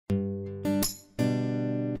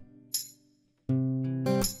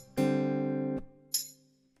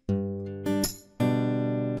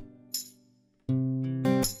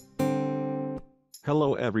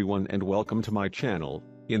Hello everyone and welcome to my channel.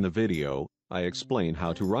 In the video, I explain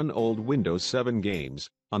how to run old Windows 7 games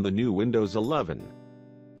on the new Windows 11.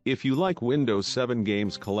 If you like Windows 7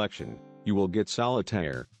 games collection, you will get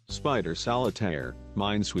Solitaire, Solitaire,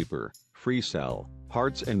 Minesweeper, FreeCell,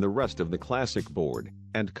 Hearts and the rest of the classic board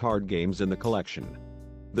and card games in the collection.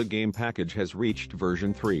 The game package has reached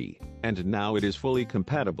version 3, and now it is fully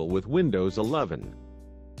compatible with Windows 11.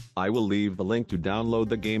 I will leave the link to download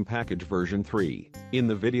the game package version 3 in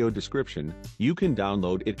the video description. You can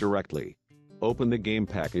download it directly. Open the game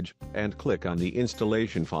package and click on the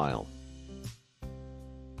installation file.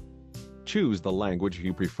 Choose the language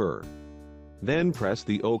you prefer. Then press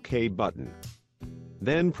the OK button.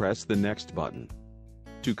 Then press the Next button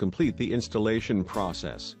to complete the installation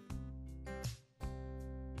process.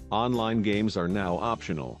 Online games are now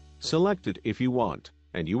optional. Select it if you want,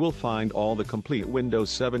 and you will find all the complete Windows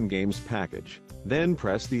 7 games package. Then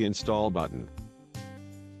press the Install button.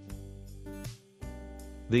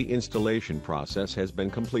 The installation process has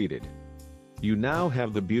been completed. You now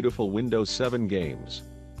have the beautiful Windows 7 games.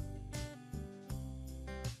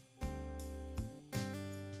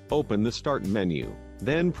 Open the Start menu,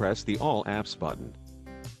 then press the All Apps button.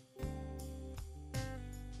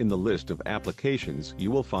 In the list of applications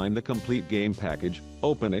you will find the complete game package.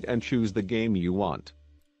 Open it and choose the game you want.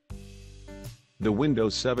 The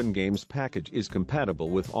Windows 7 games package is compatible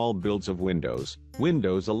with all builds of Windows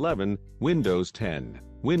 11, Windows 10,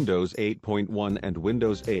 Windows 8.1 and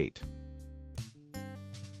Windows 8.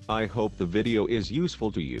 I hope the video is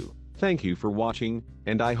useful to you. Thank you for watching,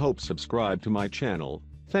 and I hope subscribe to my channel.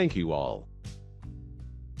 Thank you all.